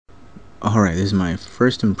Alright, this is my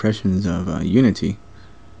first impressions of Unity,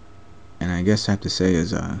 and I guess I have to say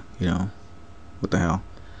is, what the hell?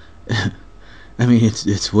 I mean,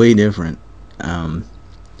 it's way different. Um,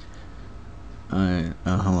 Hold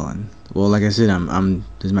on. Well, like I said,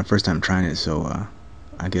 this is my first time trying it, so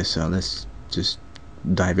I guess let's just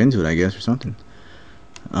dive into it, I guess, or something.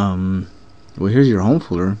 Well, here's your home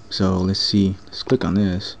folder. So let's see. Let's click on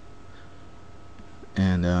this,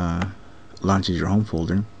 and launches your home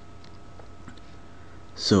folder.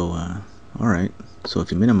 So, alright. So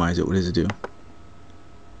if you minimize it, what does it do?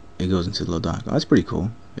 It goes into the little dock. Oh, that's pretty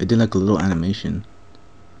cool. It did like a little animation.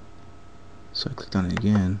 So I clicked on it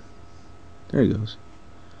again. There it goes.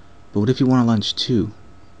 But what if you want to launch two?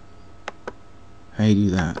 How do you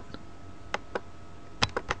do that?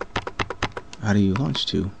 How do you launch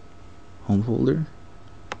two? Home folder?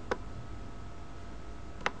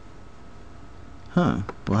 Huh.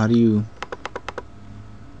 Well, how do you...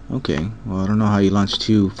 Okay. Well, I don't know how you launch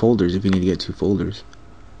two folders if you need to get two folders.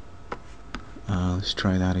 Let's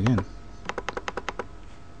try that again.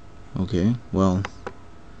 Okay. Well,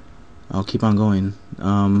 I'll keep on going.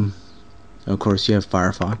 Of course, you have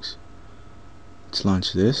Firefox. Let's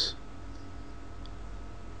launch this.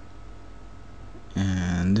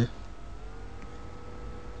 And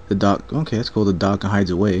the dock, okay, that's cool. The dock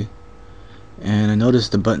hides away. And I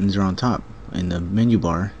noticed the buttons are on top in the menu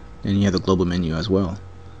bar, and you have the global menu as well.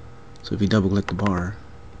 So if you double click the bar,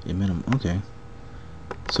 it okay.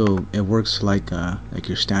 So it works like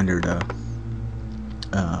your standard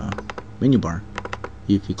menu bar.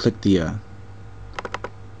 If you click the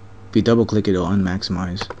if you double click it, it'll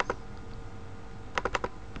unmaximize,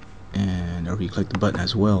 and or if you click the button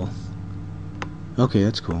as well. Okay,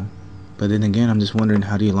 that's cool. But then again, I'm just wondering,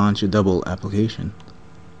 how do you launch a double application?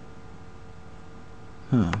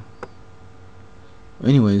 Huh.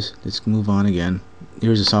 Anyways, let's move on again.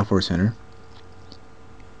 Here's the software center,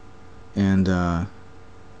 and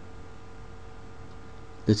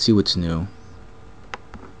let's see what's new.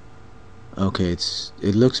 Okay,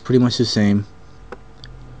 it looks pretty much the same.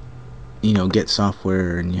 You know, get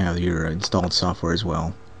software, and you have your installed software as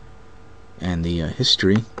well, and the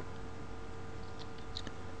history.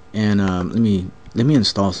 And let me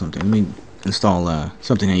install something. Let me install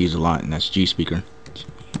something I use a lot, and that's GSpeaker.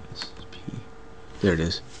 There it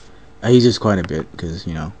is. I use this quite a bit because,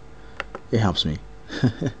 you know, it helps me.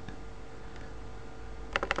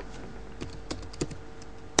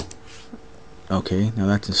 Okay, now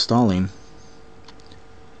that's installing,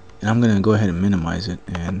 and I'm gonna go ahead and minimize it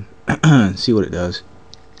and see what it does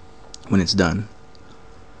when it's done.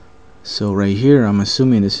 So right here, I'm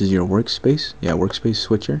assuming this is your workspace. Yeah, workspace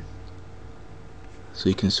switcher. So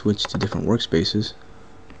you can switch to different workspaces.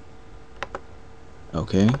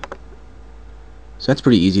 Okay. So that's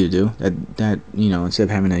pretty easy to do. That you know, instead of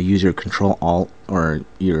having to use your Control Alt or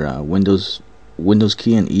your Windows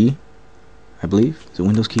key and E, I believe. Is it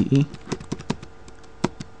Windows key E?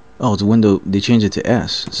 Oh, it's a window. They changed it to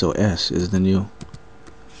S. So S is the new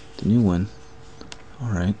one.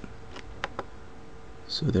 All right.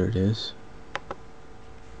 So there it is.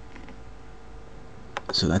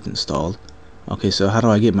 So that's installed. Okay, so how do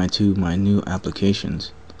I get my new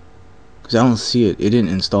applications? Because I don't see it. It didn't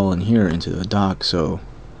install in here into the dock. So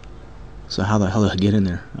how the hell do I get in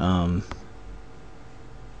there?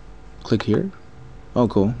 Click here. Oh,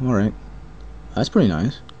 cool. All right. That's pretty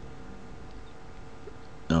nice.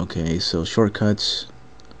 Okay, so shortcuts.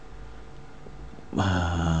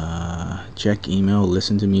 Check email,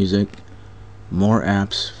 listen to music, more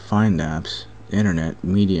apps, find apps, internet,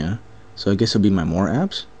 media. So I guess it'll be my more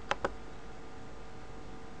apps.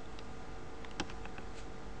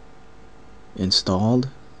 Installed.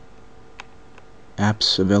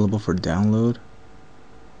 Apps available for download.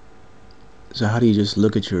 So how do you just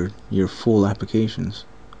look at your full applications?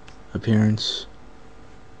 Appearance.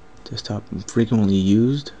 Desktop frequently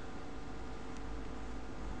used.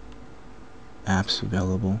 Apps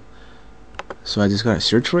available. So I just gotta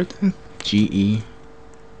search for it then? GE.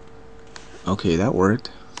 Okay, that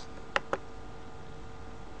worked.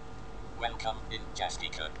 Welcome in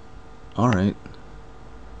GSpeaker. Alright.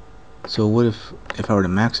 So what if I were to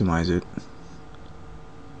maximize it?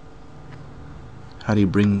 How do you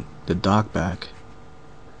bring the dock back?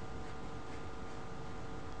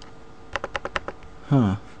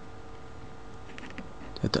 Huh.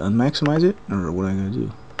 Have to unmaximize it, or what I gotta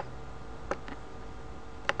do?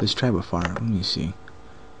 Let's try with fire. Let me see.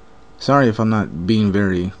 Sorry if I'm not being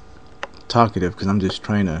very talkative, because I'm just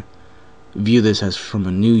trying to view this as from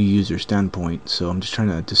a new user standpoint. So I'm just trying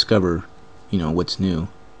to discover, you know, what's new.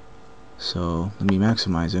 So let me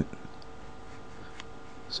maximize it.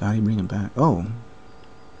 So how do you bring it back? Oh.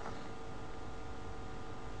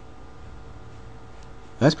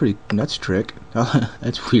 That's trick.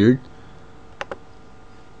 That's weird.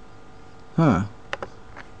 Huh.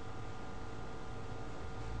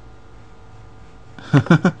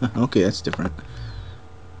 Okay, that's different.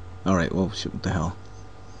 Alright, well, shit, what the hell?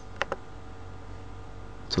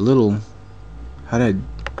 It's a little... How did I...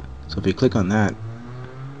 So if you click on that,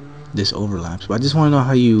 this overlaps. But I just want to know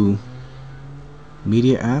how you...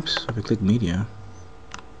 Media apps? If I click media...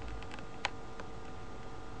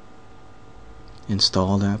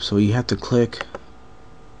 Installed apps. So you have to click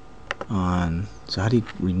on... So how do you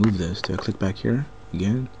remove this? Do I click back here?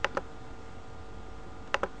 Again?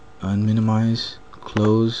 Unminimize.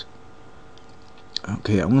 Close.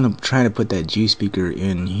 Okay, I'm gonna try to put that G speaker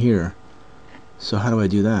in here. So how do I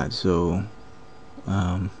do that? So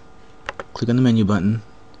click on the menu button.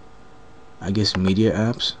 I guess media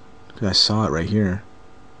apps, because I saw it right here.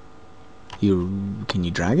 Can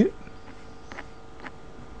you drag it?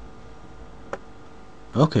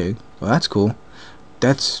 Okay, well that's cool.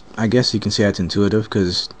 That's, I guess you can say that's intuitive,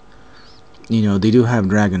 because you know they do have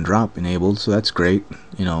drag and drop enabled, so that's great.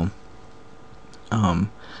 You know.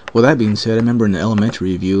 Well, that being said, I remember in the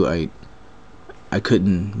elementary review I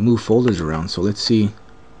couldn't move folders around. So let's see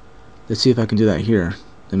if I can do that here.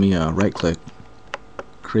 Let me right click,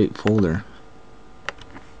 create folder,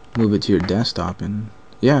 move it to your desktop, and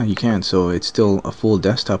yeah, you can. So it's still a full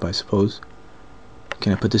desktop, I suppose.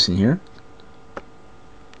 Can I put this in here?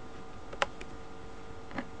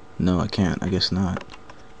 No, I can't. I guess not.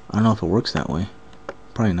 I don't know if it works that way.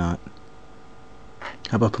 Probably not.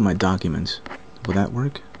 How about put my documents? Will that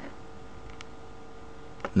work?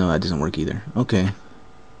 No, that doesn't work either. Okay.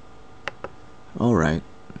 Alright.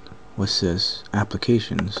 What's this?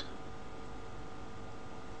 Applications.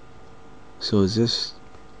 So is this...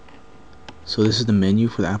 So this is the menu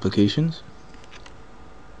for the applications?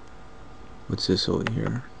 What's this over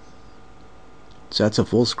here? So that's a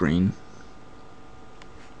full screen.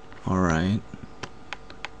 Alright.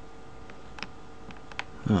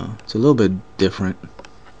 Oh, it's a little bit different.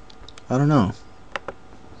 I don't know.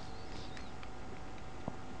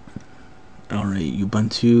 Alright,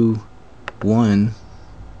 Ubuntu 1.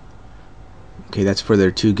 Okay, that's for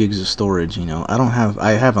their 2 gigs of storage, you know. I have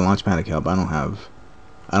a Launchpad account, but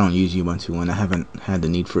I don't use Ubuntu 1. I haven't had the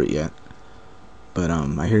need for it yet. But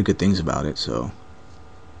I hear good things about it, so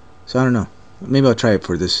I don't know. Maybe I'll try it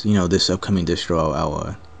for this, you know, this upcoming distro.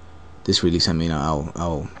 I'll this release, I mean,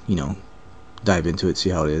 I'll you know, dive into it, see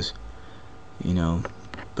how it is, you know.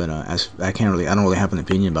 But as I don't really have an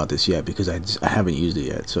opinion about this yet, because I haven't used it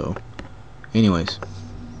yet. So anyways,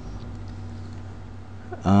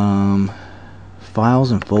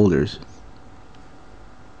 files and folders.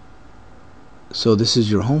 So this is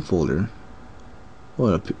your home folder.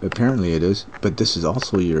 Well, apparently it is, but this is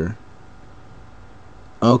also your...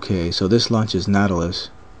 Okay, so this launches Nautilus,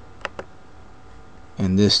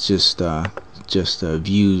 and this just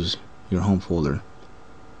views your home folder.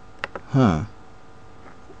 Huh.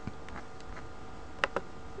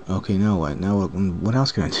 Okay, now what? Now what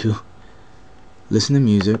else can I do? Listen to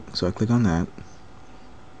music, so I click on that.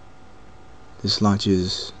 This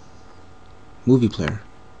launches movie player.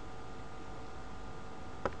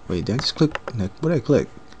 Wait, did I just click? What did I click?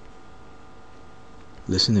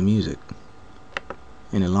 Listen to music.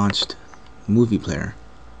 And it launched movie player.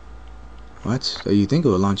 What? So you think it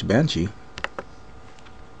would launch Banshee?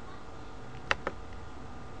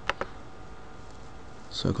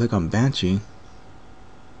 So I click on Banshee.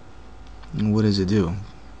 And what does it do?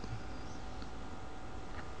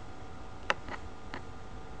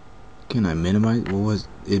 Can I minimize? What was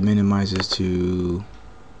it? Minimizes to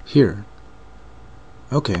here.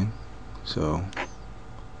 Okay, so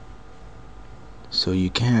you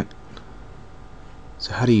can't.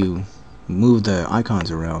 So how do you move the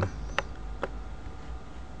icons around?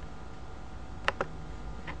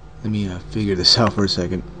 Let me figure this out for a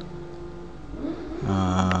second.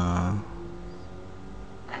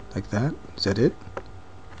 Like that? Is that it?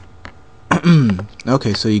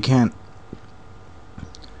 Okay, so you can't.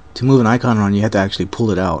 To move an icon around, you have to actually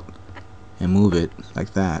pull it out and move it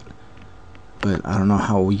like that. But I don't know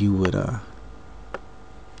how you would.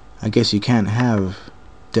 I guess you can't have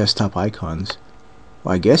desktop icons.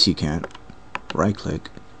 Well, I guess you can't. Right click.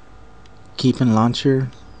 Keep in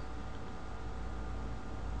launcher.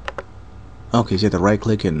 Okay, so you have to right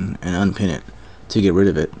click and unpin it to get rid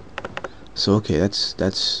of it. So okay,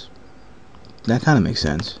 that kind of makes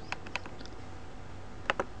sense.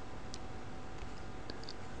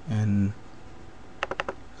 And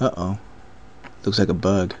uh-oh, looks like a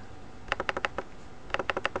bug.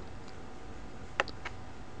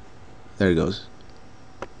 There it goes.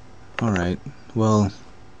 Alright, well,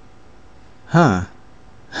 huh.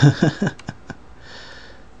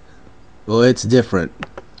 Well, it's different.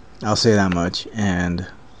 I'll say that much. And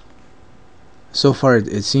so far,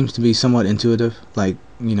 it seems to be somewhat intuitive. Like,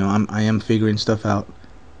 I am figuring stuff out,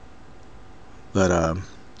 but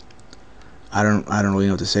I don't really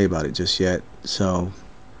know what to say about it just yet. So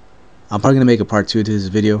I'm probably gonna make a part two to this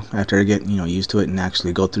video after I get used to it and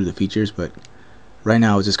actually go through the features. But right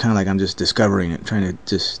now, it's just kind of like I'm just discovering it, trying to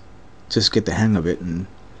just get the hang of it, and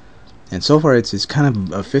so far it's kind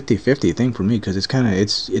of a 50-50 thing for me, because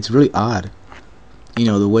it's really odd.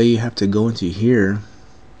 The way you have to go into here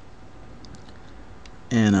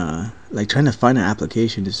and like trying to find an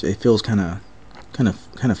application, it feels kind of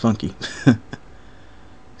funky.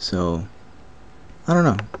 So I don't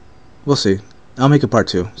know. We'll see. I'll make a part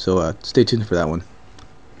two, so stay tuned for that one.